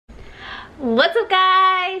What's up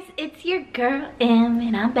guys, it's your girl Em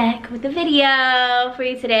and I'm back with a video for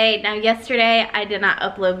you today. Now yesterday I did not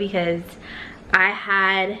upload because I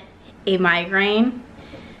had a migraine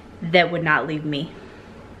that would not leave me.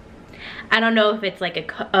 I don't know if it's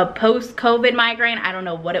like a post-COVID migraine, I don't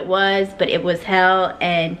know what it was, but it was hell.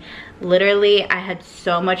 And literally I had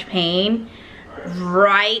so much pain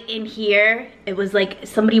right in here. It was like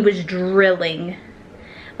somebody was drilling,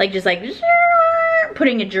 like just like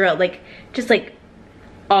putting a drill, like just like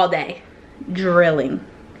all day drilling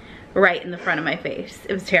right in the front of my face.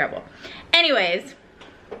 It was terrible. Anyways,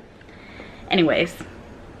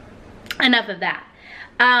 enough of that.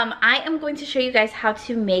 I am going to show you guys how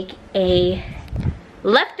to make a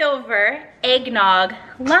leftover eggnog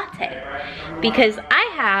latte because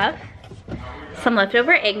I have some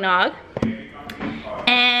leftover eggnog,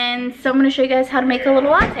 and so I'm going to show you guys how to make a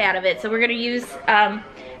little latte out of it. So we're going to use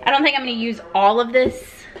I don't think I'm going to use all of this,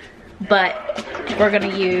 but we're going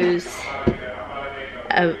to use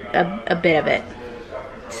a bit of it.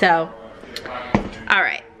 So, all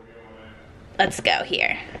right, let's go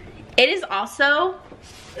here. It is also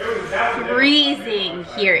freezing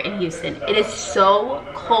here in Houston. It is so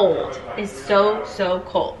cold. It's so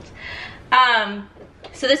cold.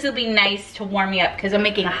 So this will be nice to warm me up because I'm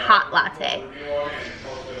making a hot latte.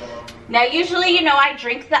 Now usually, you know, I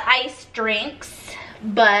drink the iced drinks,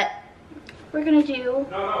 but we're gonna do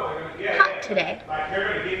hot today.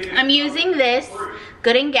 I'm using this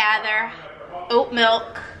Good and Gather oat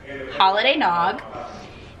milk holiday nog,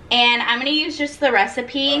 and I'm gonna use just the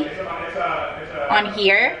recipe on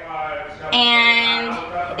here, and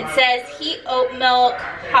it says heat oat milk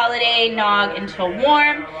holiday nog until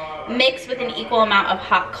warm, mix with an equal amount of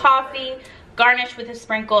hot coffee, garnish with a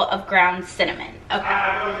sprinkle of ground cinnamon.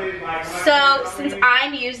 Okay, so since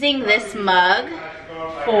I'm using this mug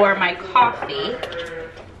for my coffee,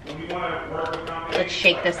 let's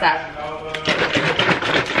shake this up.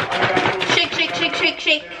 Shake, shake, shake, shake,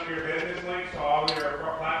 shake.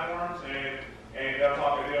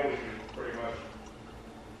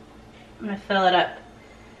 I'm gonna fill it up.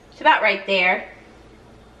 It's about right there.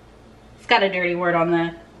 It's got a dirty word on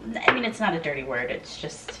the, I mean, it's not a dirty word, it's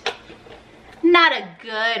just not a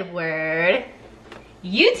good word.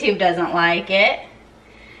 YouTube doesn't like it.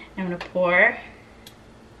 I'm gonna pour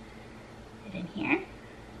it in here.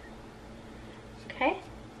 Okay.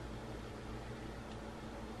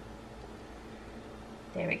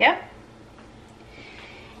 There we go.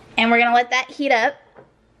 And we're gonna let that heat up.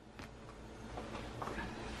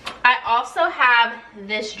 I also have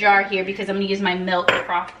this jar here because I'm gonna use my milk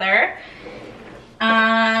frother.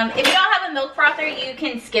 If you don't have a milk frother, you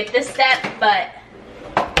can skip this step, but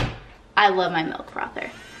I love my milk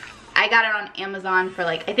frother. I got it on Amazon for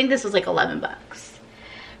like, I think this was like 11 bucks.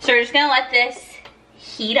 So we're just gonna let this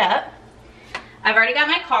heat up. I've already got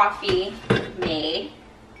my coffee made.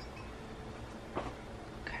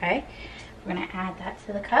 Okay, we're gonna add that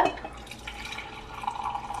to the cup.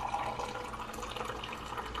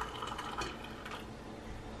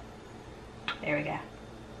 There we go.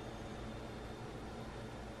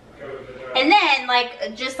 And then,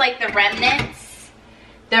 like, just like the remnants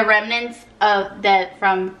of that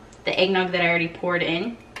from the eggnog that I already poured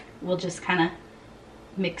in, we'll just kind of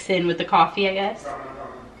mix in with the coffee, I guess.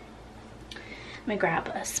 Let me grab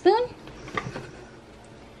a spoon.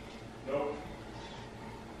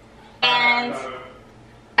 And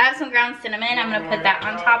I have some ground cinnamon. I'm gonna put that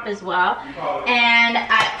on top as well. And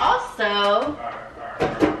I also,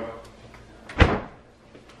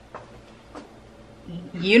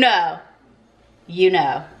 you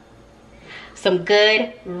know, some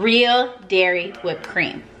good real dairy whipped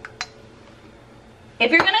cream.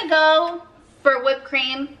 If you're gonna go for whipped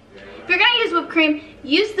cream, if you're gonna use whipped cream,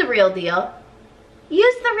 use the real deal.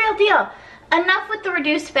 Use the real deal. Enough with the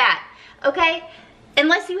reduced fat, okay?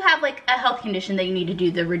 Unless you have like a health condition that you need to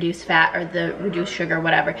do the reduced fat or the reduced sugar,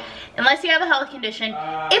 whatever. Unless you have a health condition.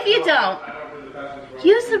 If you don't,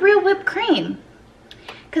 use the real whipped cream.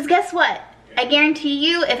 Cause guess what? I guarantee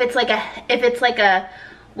you, if it's like a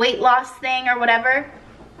weight loss thing or whatever,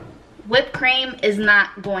 whipped cream is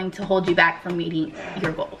not going to hold you back from meeting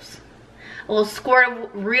your goals. A little squirt of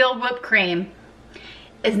real whipped cream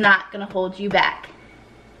is not gonna hold you back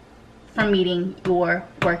from meeting your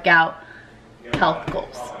workout health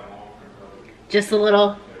goals. Just a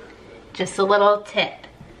little tip.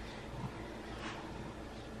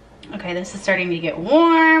 Okay, this is starting to get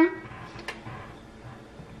warm.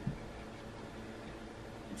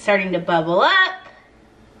 It's starting to bubble up.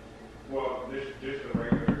 Well, this the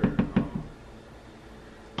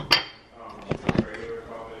regular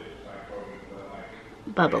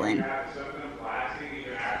bubbling. Have something plastic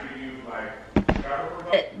even after you like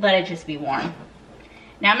Let it just be warm.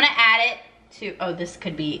 Now I'm gonna add it to, oh, this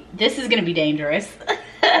is gonna be dangerous.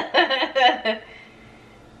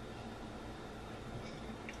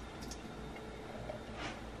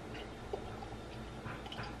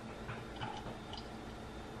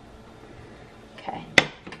 Okay.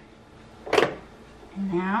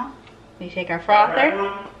 And now we take our frother.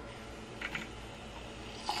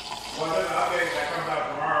 Well, there's an update that comes out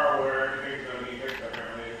tomorrow where everything's going to be fixed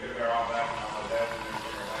apparently because they're all back on the desk and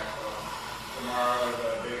everything like that. So tomorrow is a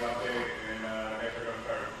big update and I guess they're going to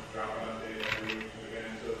start dropping updates every week to get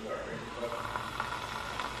into it, start fixing stuff.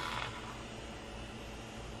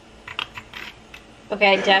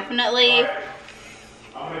 Okay, I'm going to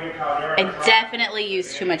Caldera. I definitely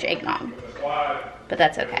used too much eggnog, but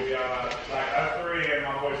that's okay. We, like us three and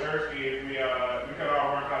my boy Sersky, we cut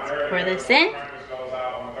off our Caldera. Pour this in. Goes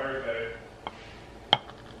out on Thursday.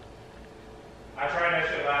 I tried that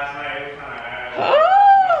shit last night. It was kind of ass.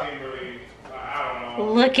 Oh! Nothing really, I don't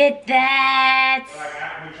know. Look at that.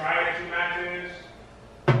 Like, we tried it 2 matches.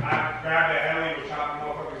 I grabbed the heli with chopping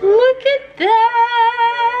motherfuckers up. Look at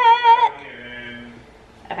that. And then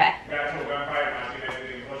Okay. got to a gunfight and I seen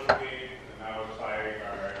everything push with me. And I was just like,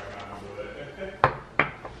 alright, I'm not gonna do it.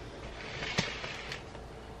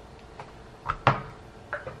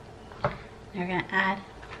 Now we're gonna add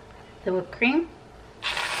the whipped cream.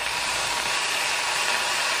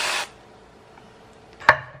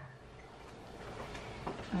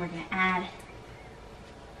 And we're gonna add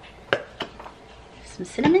some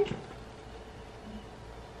cinnamon.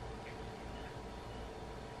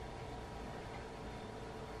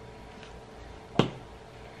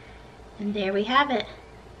 And there we have it.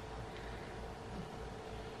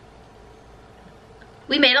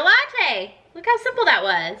 We made a latte. Look how simple that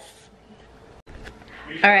was.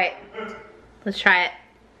 All right, let's try it.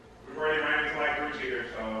 We've already ran into like 3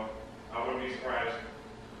 cheaters, so I wouldn't be surprised.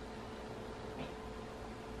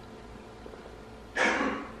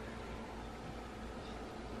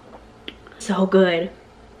 So good.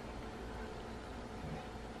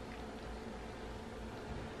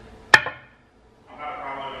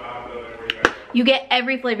 You get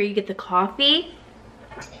every flavor. You get the coffee,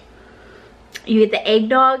 you get the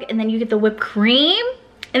eggnog, and then you get the whipped cream,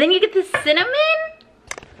 and then you get the cinnamon.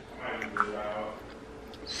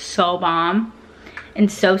 So bomb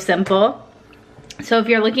and so simple. So if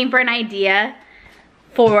you're looking for an idea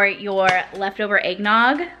for your leftover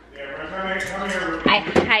eggnog, I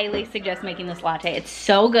highly suggest making this latte. It's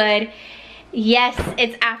so good. Yes,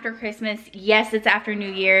 it's after Christmas. Yes, it's after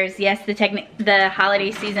New Year's. Yes, the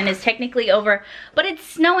holiday season is technically over, but it's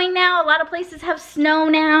snowing now. A lot of places have snow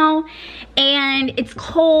now, and it's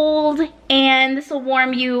cold, and this will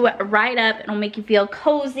warm you right up. It'll make you feel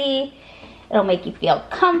cozy. It'll make you feel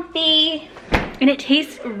comfy, and it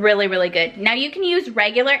tastes really, really good. Now you can use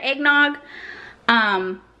regular eggnog,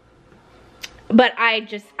 but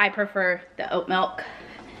I prefer the oat milk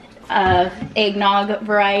eggnog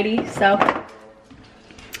variety. So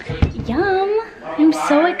yum. I'm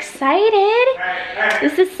so excited.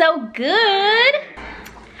 This is so good.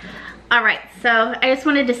 All right, so I just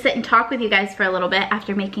wanted to sit and talk with you guys for a little bit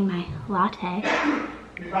after making my latte.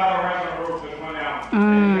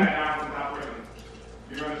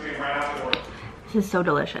 This is so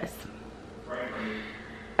delicious.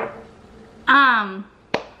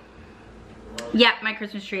 Yeah, my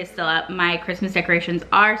Christmas tree is still up. My Christmas decorations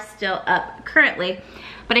are still up currently,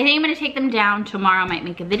 but I think I'm gonna take them down tomorrow. I might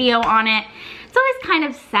make a video on it. It's always kind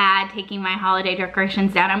of sad taking my holiday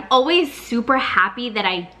decorations down. I'm always super happy that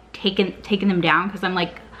I taken them down because I'm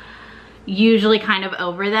like usually kind of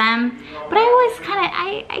over them, but I always kind of,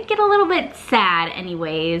 I get a little bit sad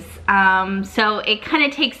anyways. So it kind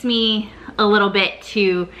of takes me a little bit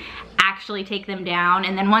to actually take them down,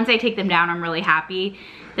 and then once I take them down, I'm really happy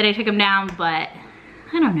that I took them down. But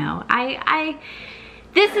I don't know,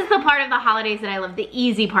 this is the part of the holidays that I love, the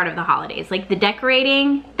easy part of the holidays. Like the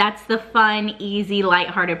decorating, that's the fun, easy,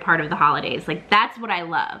 lighthearted part of the holidays. Like that's what I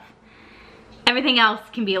love. Everything else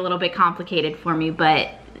can be a little bit complicated for me, but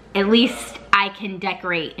at least I can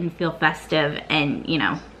decorate and feel festive and, you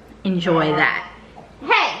know, enjoy that.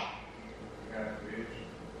 Hey!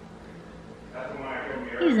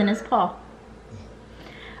 He's in his paw.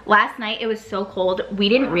 Last night it was so cold. We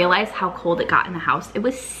didn't realize how cold it got in the house. It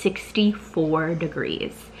was 64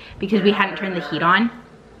 degrees because we hadn't turned the heat on.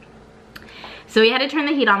 So we had to turn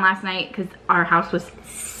the heat on last night because our house was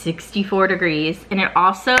 64 degrees, and it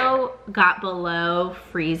also got below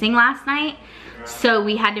freezing last night. So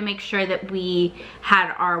we had to make sure that we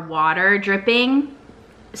had our water dripping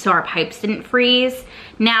so our pipes didn't freeze.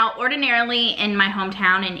 Now, ordinarily in my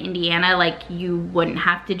hometown in Indiana, like you wouldn't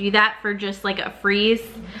have to do that for just like a freeze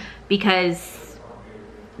because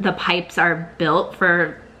the pipes are built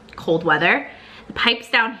for cold weather. The pipes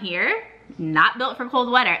down here, not built for cold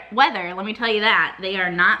weather, let me tell you that. They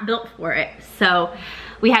are not built for it. So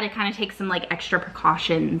we had to kind of take some like extra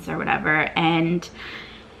precautions or whatever. And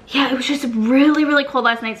yeah, it was just really, really cold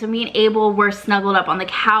last night. So me and Abel were snuggled up on the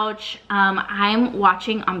couch. I'm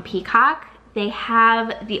watching on Peacock. They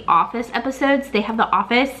have the Office episodes. They have the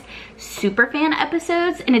Office Superfan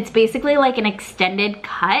episodes, and it's basically like an extended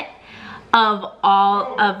cut of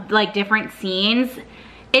all of like different scenes.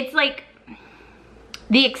 It's like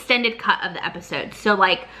the extended cut of the episode. So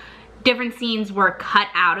like different scenes were cut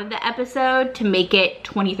out of the episode to make it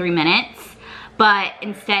 23 minutes, but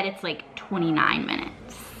instead it's like 29 minutes.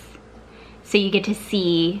 So you get to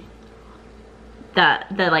see the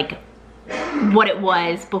like what it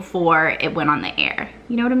was before it went on the air.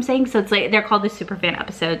 You know what I'm saying? So it's like, they're called the Superfan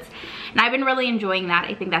episodes. And I've been really enjoying that.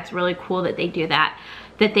 I think that's really cool that they do that.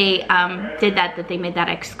 That they did that, that they made that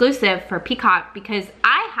exclusive for Peacock, because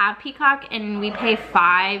I have Peacock and we pay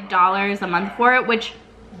 $5 a month for it, which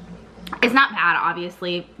is not bad,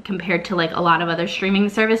 obviously, compared to like a lot of other streaming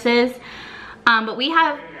services. But we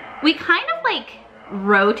kind of like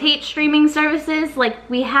rotate streaming services. Like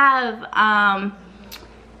we have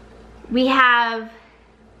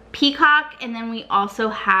Peacock, and then we also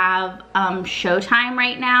have Showtime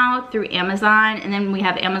right now through Amazon, and then we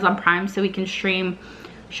have Amazon Prime, so we can stream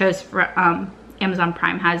shows for Amazon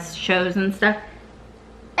Prime has shows and stuff.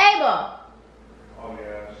 Abel! Oh,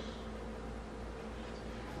 yes.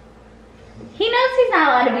 He knows he's not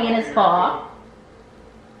allowed to be in his car,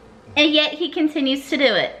 and yet he continues to do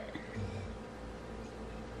it.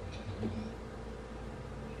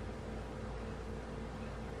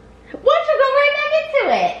 Why don't you go right back into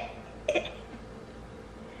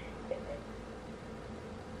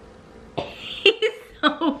it? He's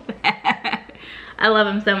so bad. I love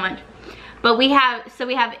him so much. But we have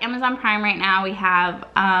Amazon Prime right now. We have,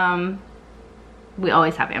 we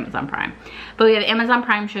always have Amazon Prime. But we have Amazon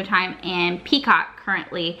Prime, Showtime, and Peacock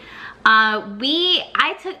currently. I'm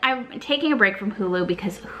taking a break from Hulu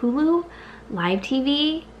because Hulu live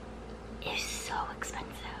TV is so expensive.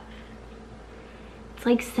 It's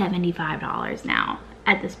like $75 now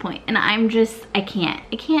at this point, and I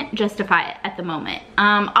can't justify it at the moment.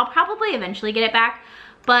 I'll probably eventually get it back,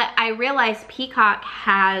 but I realized Peacock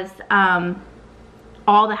has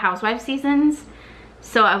all the Housewives seasons,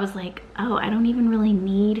 so I was like, oh, I don't even really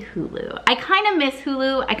need Hulu. I kind of miss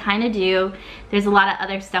Hulu, I kind of do. There's a lot of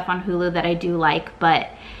other stuff on Hulu that I do like, but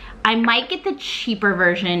I might get the cheaper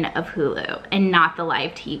version of Hulu and not the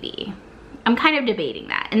live TV. I'm kind of debating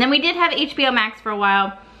that. And then we did have HBO Max for a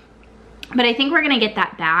while, but I think we're gonna get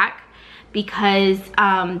that back because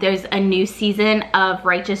there's a new season of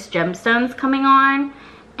Righteous Gemstones coming on,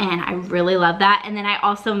 and I really love that. And then I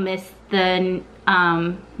also missed the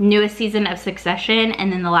newest season of Succession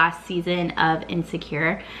and then the last season of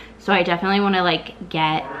Insecure. So I definitely wanna like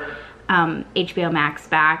get HBO Max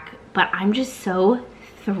back, but I'm just so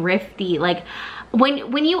thrifty. Like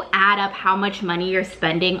when you add up how much money you're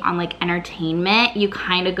spending on like entertainment, you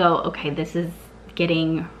kind of go, okay, this is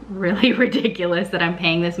getting really ridiculous that I'm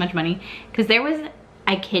paying this much money. Because there was,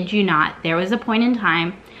 I kid you not, there was a point in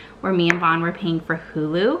time where me and Vaughn were paying for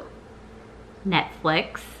Hulu,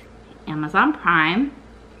 Netflix, Amazon Prime,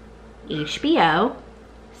 HBO,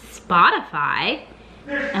 Spotify,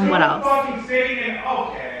 and what else?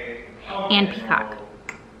 And Peacock.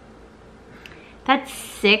 That's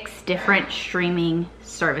 6 different streaming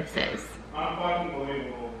services. Unfucking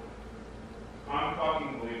believable,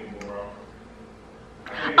 bro.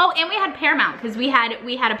 Oh, and we had Paramount because we had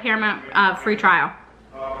a Paramount free trial.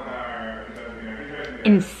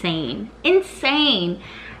 Insane.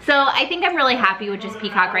 So I think I'm really happy with just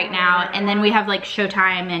Peacock right now, and then we have like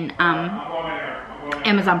Showtime and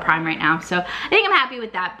Amazon Prime right now. So I think I'm happy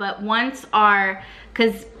with that. But once the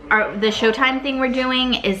Showtime thing we're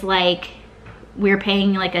doing is like, we're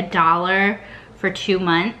paying like $1 for 2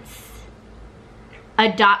 months.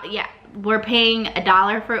 Yeah, we're paying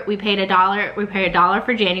 $1 for, we paid $1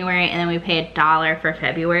 for January, and then we pay $1 for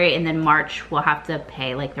February, and then March we'll have to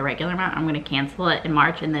pay like the regular amount. I'm gonna cancel it in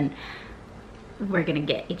March, and then we're gonna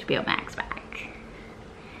get HBO Max back.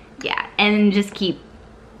 Yeah, and just keep,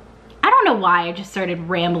 I don't know why I just started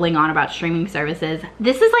rambling on about streaming services.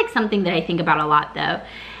 This is like something that I think about a lot though,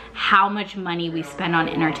 how much money we spend on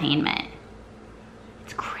entertainment.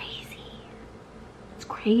 It's crazy. It's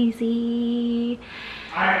crazy.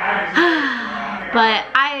 But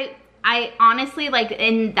I I honestly like,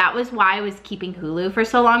 and that was why I was keeping Hulu for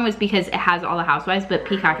so long, was because it has all the housewives, but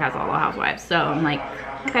Peacock has all the housewives. So I'm like,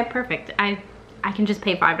 okay, perfect. I can just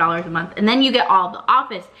pay $5 a month. And then you get all of The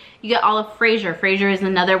Office. You get all of Frasier. Frasier is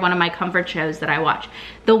another one of my comfort shows that I watch.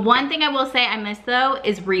 The one thing I will say I miss though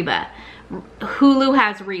is Reba. Hulu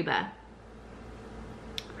has Reba.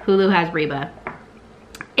 Hulu has Reba.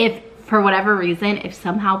 If for whatever reason, if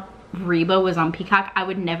somehow Reba was on Peacock, I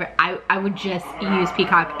would never, I would just use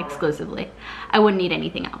Peacock exclusively. I wouldn't need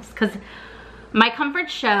anything else, because my comfort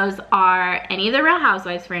shows are any of the Real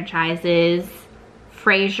Housewives franchises,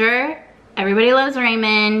 Frasier, Everybody Loves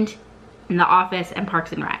Raymond, and The Office, and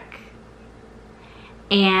Parks and Rec.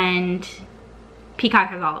 And Peacock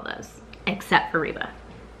has all of those, except for Reba.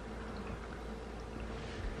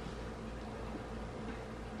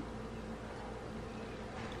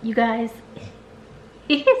 You guys,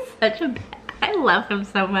 he is such a, I love him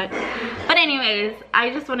so much. But anyways, I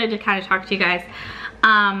just wanted to kind of talk to you guys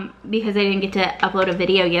because I didn't get to upload a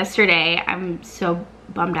video yesterday. I'm so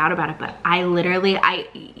bummed out about it, but I literally,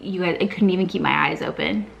 you guys, I couldn't even keep my eyes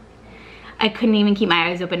open. I couldn't even keep my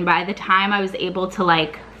eyes open. By the time I was able to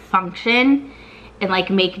like function and like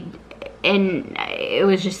make, and it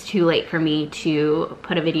was just too late for me to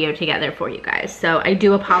put a video together for you guys. So I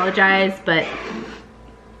do apologize, but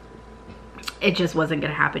it just wasn't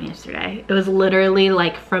gonna happen yesterday. It was literally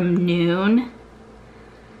like from noon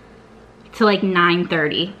to like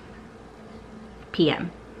 9:30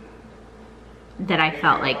 p.m. that I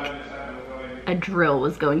felt like a drill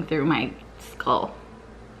was going through my skull.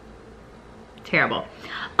 Terrible.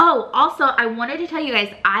 Oh, also, I wanted to tell you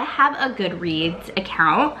guys, I have a Goodreads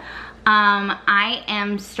account. I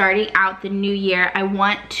am starting out the new year. I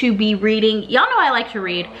want to be reading, y'all know I like to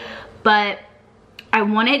read, but I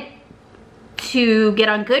wanted to get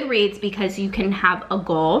on Goodreads because you can have a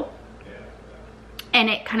goal and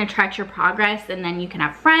it kind of tracks your progress, and then you can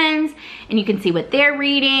have friends and you can see what they're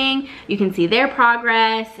reading, you can see their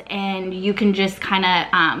progress, and you can just kind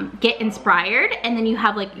of get inspired, and then you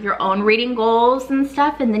have like your own reading goals and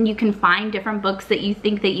stuff, and then you can find different books that you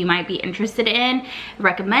think that you might be interested in. It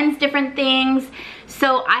recommends different things.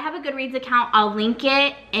 So I have a Goodreads account. I'll link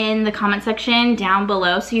it in the comment section down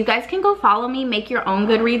below, so you guys can go follow me, make your own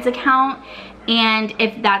Goodreads account. And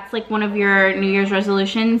if that's like one of your New Year's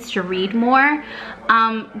resolutions to read more,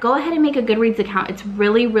 go ahead and make a Goodreads account. It's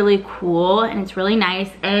really, really cool and it's really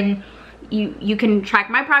nice. And you can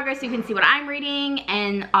track my progress. You can see what I'm reading,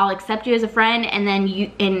 and I'll accept you as a friend. And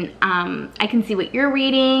then I can see what you're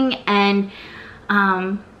reading. And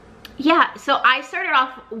yeah, so I started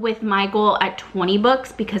off with my goal at 20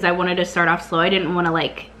 books because I wanted to start off slow. I didn't want to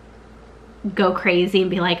like go crazy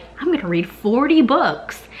and be like, I'm gonna read 40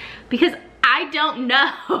 books, because I don't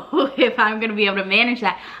know if I'm gonna be able to manage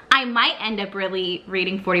that. I might end up really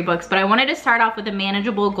reading 40 books, but I wanted to start off with a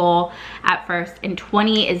manageable goal at first, and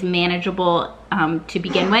 20 is manageable to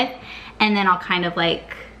begin with. And then I'll kind of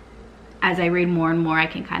like, as I read more and more, I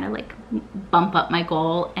can kind of like bump up my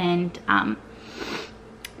goal. And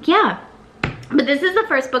yeah, but this is the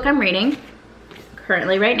first book I'm reading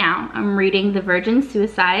currently right now. I'm reading The Virgin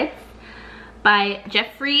Suicides by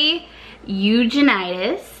Jeffrey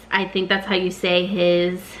Eugenides. I think that's how you say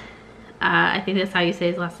his,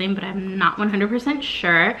 last name, but I'm not 100%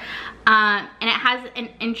 sure. And it has an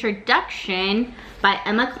introduction by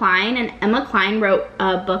Emma Cline, and Emma Cline wrote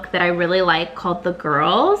a book that I really like called The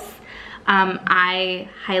Girls. I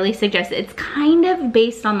highly suggest it. It's kind of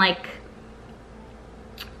based on like,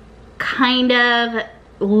 kind of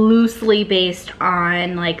loosely based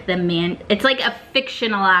on like it's like a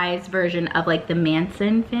fictionalized version of like the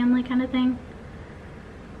Manson family kind of thing.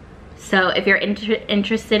 So if you're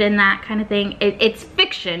interested in that kind of thing, it's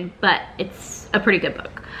fiction, but it's a pretty good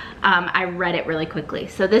book. I read it really quickly.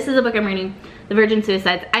 So this is a book I'm reading, The Virgin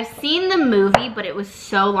Suicides. I've seen the movie, but it was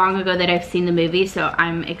so long ago that I've seen the movie, so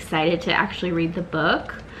I'm excited to actually read the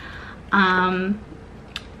book.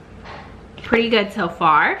 Pretty good so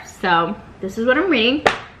far. So this is what I'm reading.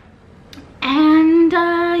 And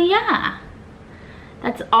yeah,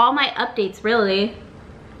 that's all my updates really.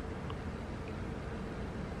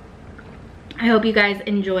 I hope you guys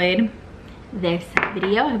enjoyed this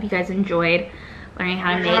video. I hope you guys enjoyed learning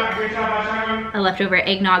how to make a leftover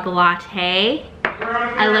eggnog latte.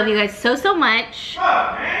 I love you guys so, so much.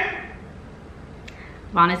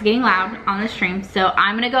 Vaughn is getting loud on the stream, so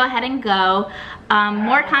I'm gonna go ahead and go.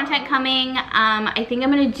 More content coming. I think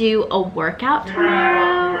I'm gonna do a workout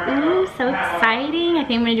tomorrow. Ooh, so exciting. I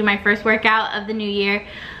think I'm gonna do my first workout of the new year,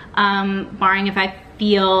 barring if I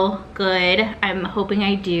feel good. I'm hoping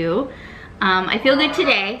I do. I feel good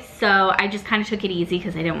today, so I just kind of took it easy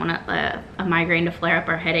because I didn't want a migraine to flare up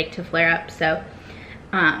or headache to flare up. So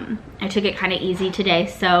I took it kind of easy today.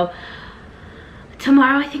 So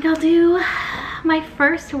tomorrow I think I'll do my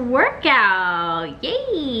first workout.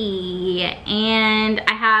 Yay! And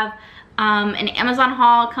I have an Amazon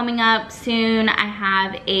haul coming up soon. I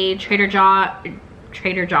have a Trader Joe's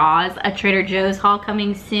haul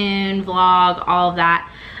coming soon, vlog, all of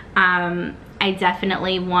that. I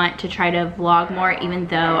definitely want to try to vlog more, even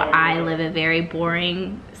though I live a very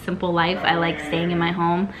boring, simple life. I like staying in my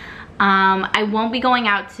home. I won't be going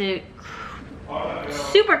out to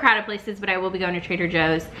super crowded places, but I will be going to Trader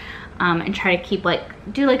Joe's and try to keep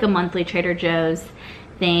do a monthly Trader Joe's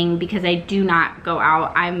thing, because I do not go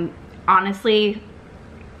out. I'm honestly,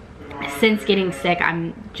 since getting sick,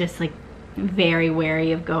 I'm just like very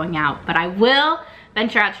wary of going out, but I will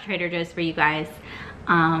venture out to Trader Joe's for you guys.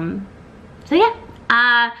 So yeah,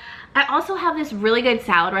 I also have this really good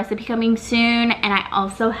salad recipe coming soon, and I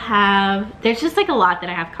also have, there's just like a lot that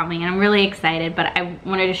I have coming, and I'm really excited, but I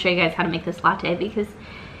wanted to show you guys how to make this latte because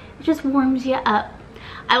it just warms you up.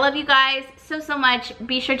 I love you guys so much.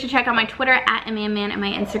 Be sure to check out my Twitter at MMan and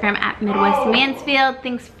my Instagram at Midwest Mansfield.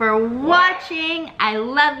 Thanks for watching. I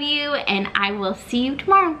love you, and I will see you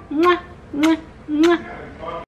tomorrow. Mwah, mwah, mwah.